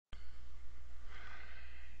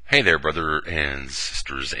Hey there, brother and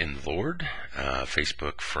sisters in the Lord,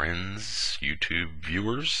 Facebook friends, YouTube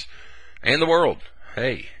viewers, and the world.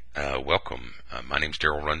 Hey, welcome. My name's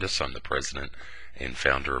Daryl Rundis. I'm the president and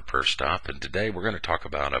founder of Prayer Stop, and today we're going to talk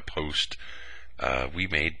about a post we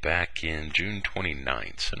made back in June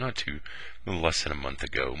 29th, so a little less than a month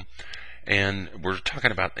ago. And we're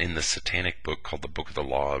talking about in the Satanic Book called the Book of the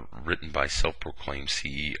Law, written by self-proclaimed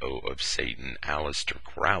CEO of Satan, Aleister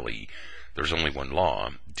Crowley. There's only one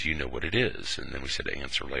law. Do you know what it is? And then we said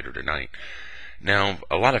answer later tonight. Now,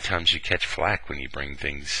 a lot of times you catch flack when you bring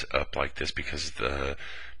things up like this because the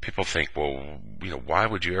people think, well, why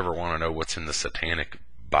would you ever want to know what's in the Satanic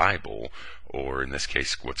Bible, or in this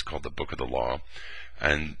case, what's called the Book of the Law?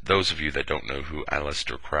 And those of you that don't know who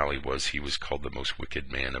Aleister Crowley was, he was called the most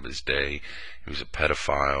wicked man of his day. He was a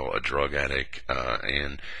pedophile, a drug addict,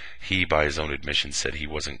 and he, by his own admission, said he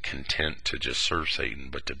wasn't content to just serve Satan,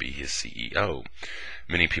 but to be his CEO.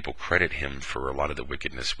 Many people credit him for a lot of the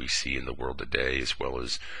wickedness we see in the world today, as well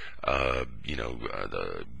as,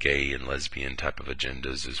 the gay and lesbian type of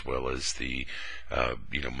agendas, as well as the,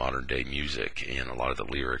 modern day music and a lot of the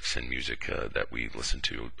lyrics and music that we listen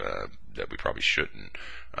to that we probably shouldn't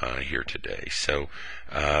hear today. So,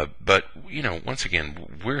 but once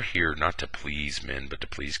again, we're here not to please men, but to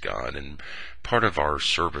please God. And part of our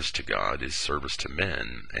service to God is service to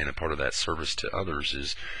men, and a part of that service to others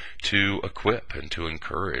is to equip and to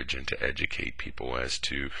encourage and to educate people as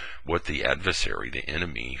to what the adversary, the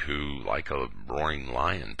enemy, who like a roaring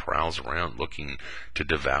lion prowls around looking to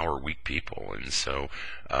devour weak people. And so,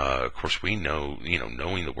 of course, we know,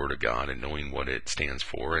 knowing the Word of God and knowing what it stands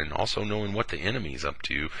for, and also knowing what the enemy is up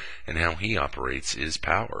to and how he operates is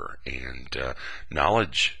power. And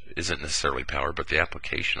knowledge isn't necessarily power, but the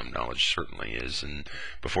application of knowledge certainly is. And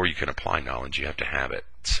before you can apply knowledge, you have to have it.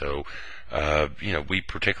 So, we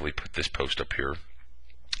particularly put this post up here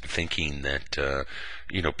thinking that,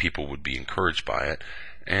 people would be encouraged by it.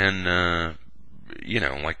 And,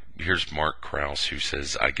 like here's Mark Krause, who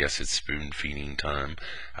says, I guess it's spoon feeding time.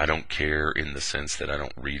 I don't care in the sense that I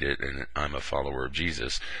don't read it and I'm a follower of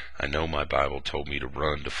Jesus. I know my Bible told me to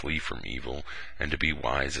run, to flee from evil, and to be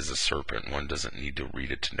wise as a serpent. One doesn't need to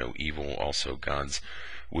read it to know evil. Also, God's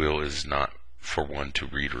will is not for one to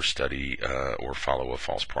read or study or follow a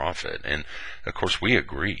false prophet. And of course we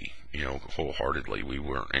agree, wholeheartedly. We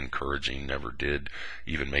weren't encouraging, never did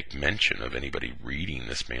even make mention of anybody reading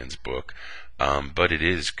this man's book. But it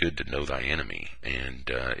is good to know thy enemy, and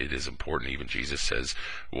it is important. Even Jesus says,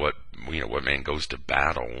 what man goes to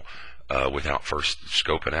battle without first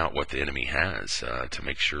scoping out what the enemy has to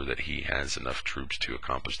make sure that he has enough troops to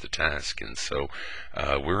accomplish the task. And so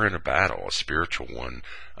we're in a battle, a spiritual one,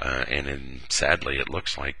 and sadly it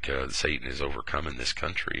looks like Satan is overcoming this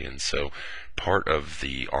country. And so part of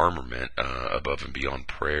the armament above and beyond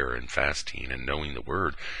prayer and fasting and knowing the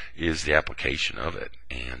Word is the application of it.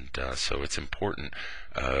 And so it's important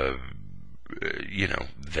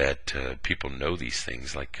that people know these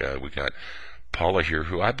things. Like we got Paula here,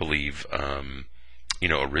 who I believe,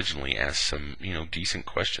 originally asked some, decent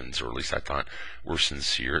questions, or at least I thought were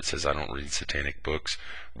sincere. It says, I don't read satanic books.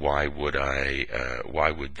 Why would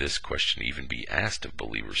this question even be asked of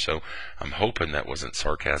believers? So I'm hoping that wasn't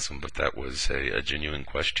sarcasm, but that was a genuine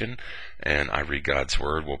question. And I read God's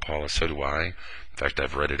Word. Well, Paula, so do I. In fact,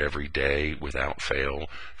 I've read it every day without fail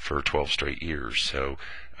for 12 straight years. So,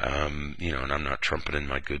 and I'm not trumpeting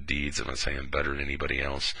my good deeds. I'm not saying I'm better than anybody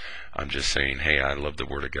else. I'm just saying, hey, I love the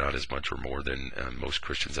Word of God as much or more than most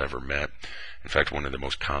Christians I've ever met. In fact, one of the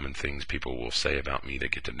most common things people will say about me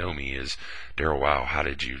that get to know me is, Daryl, wow, how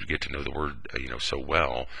did you get to know the Word, so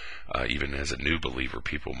well? Even as a new believer,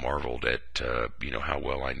 people marveled at, how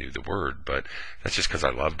well I knew the Word. But that's just because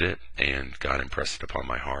I loved it, and God impressed it upon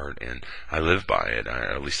my heart, and I live by it.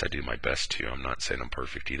 At least I do my best to. I'm not saying I'm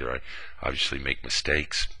perfect either. I obviously make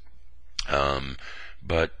mistakes.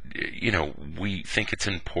 But, we think it's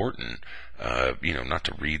important, not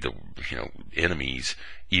to read the, enemy's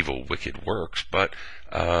evil, wicked works, but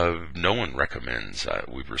no one recommends,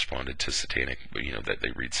 we've responded to satanic, that they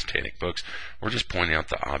read satanic books. We're just pointing out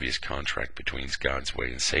the obvious contrast between God's way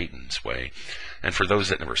and Satan's way. And for those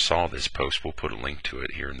that never saw this post, we'll put a link to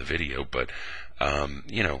it here in the video, but,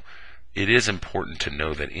 it is important to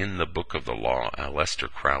know that in the Book of the Law, Aleister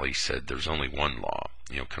Crowley said there's only one law.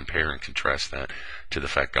 Compare and contrast that to the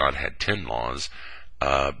fact God had 10 laws,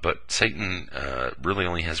 but Satan really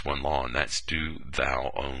only has one law, and that's do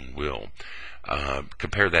thou own will.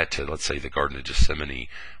 Compare that to, let's say, the Garden of Gethsemane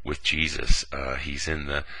with Jesus. He's in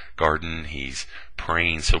the garden, he's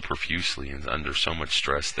praying so profusely and under so much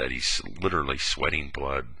stress that he's literally sweating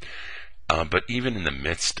blood. But even in the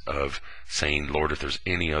midst of saying, Lord, if there's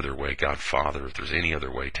any other way, God Father, if there's any other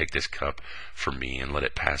way, take this cup from me and let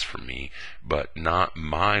it pass from me, but not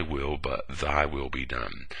my will, but thy will be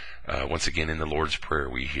done. Once again, in the Lord's Prayer,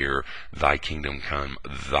 we hear, thy kingdom come,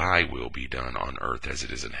 thy will be done on earth as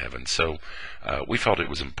it is in heaven. So we felt it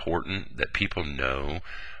was important that people know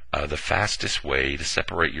the fastest way to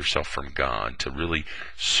separate yourself from God, to really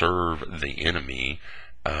serve the enemy,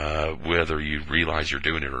 whether you realize you're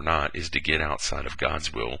doing it or not, is to get outside of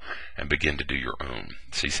God's will and begin to do your own.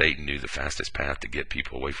 See, Satan knew the fastest path to get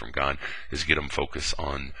people away from God is get them focused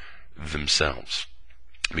on themselves,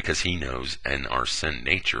 because he knows in our sin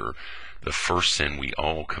nature, the first sin we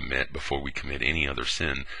all commit before we commit any other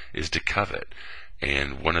sin is to covet.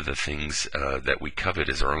 And one of the things that we covet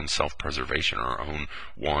is our own self-preservation, our own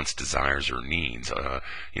wants, desires, or needs.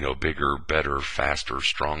 Bigger, better, faster,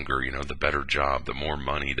 stronger, the better job, the more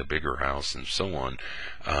money, the bigger house, and so on.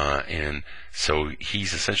 And so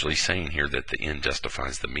he's essentially saying here that the end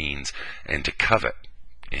justifies the means, and to covet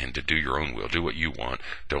and to do your own will, do what you want.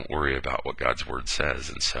 Don't worry about what God's Word says.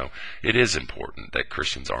 And so it is important that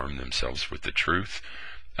Christians arm themselves with the truth.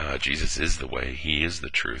 Jesus is the way, he is the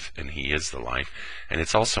truth, and he is the life. And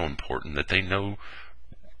it's also important that they know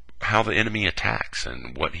how the enemy attacks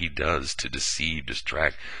and what he does to deceive,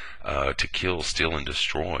 distract, to kill, steal, and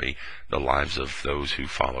destroy the lives of those who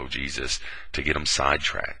follow Jesus, to get them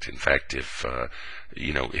sidetracked. In fact, if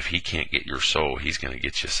he can't get your soul, he's going to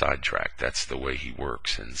get you sidetracked. That's the way he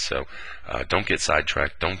works. And so don't get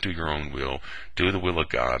sidetracked. Don't do your own will. Do the will of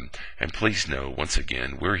God. And please know, once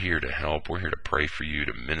again, we're here to help. We're here to pray for you,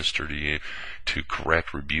 to minister to you, to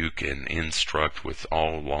correct, rebuke, and instruct with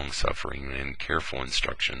all long-suffering and careful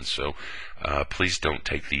instructions. So please don't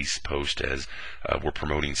take these posts as we're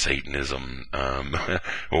promoting Satanism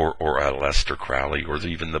or Aleister Crowley or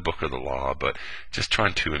even the Book of the Law, but just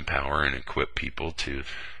trying to empower and equip people to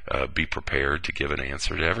be prepared to give an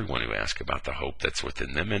answer to everyone who asks about the hope that's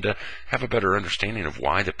within them, and to have a better understanding of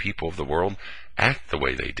why the people of the world act the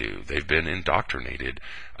way they do. They've been indoctrinated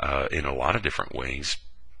in a lot of different ways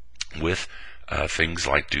with things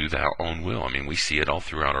like do thou own will. I mean, we see it all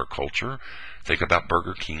throughout our culture. Think about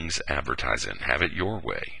Burger King's advertising. Have it your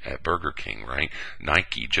way at Burger King, right?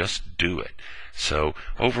 Nike, just do it. So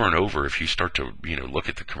over and over, if you start to look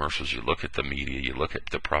at the commercials, you look at the media, you look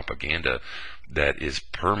at the propaganda that is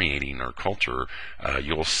permeating our culture,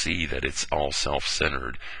 you'll see that it's all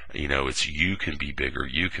self-centered. It's you can be bigger,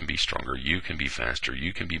 you can be stronger, you can be faster,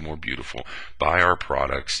 you can be more beautiful, buy our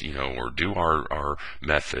products, or do our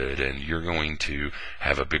method, and you're going to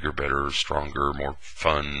have a bigger, better, stronger, more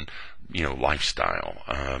fun lifestyle.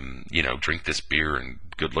 Drink this beer and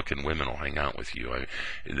good-looking women will hang out with you.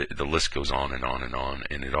 The list goes on and on and on,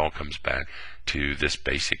 and it all comes back to this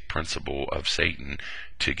basic principle of Satan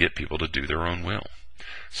to get people to do their own will.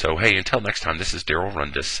 So, hey, until next time, this is Daryl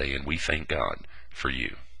Rundis saying we thank God for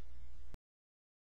you.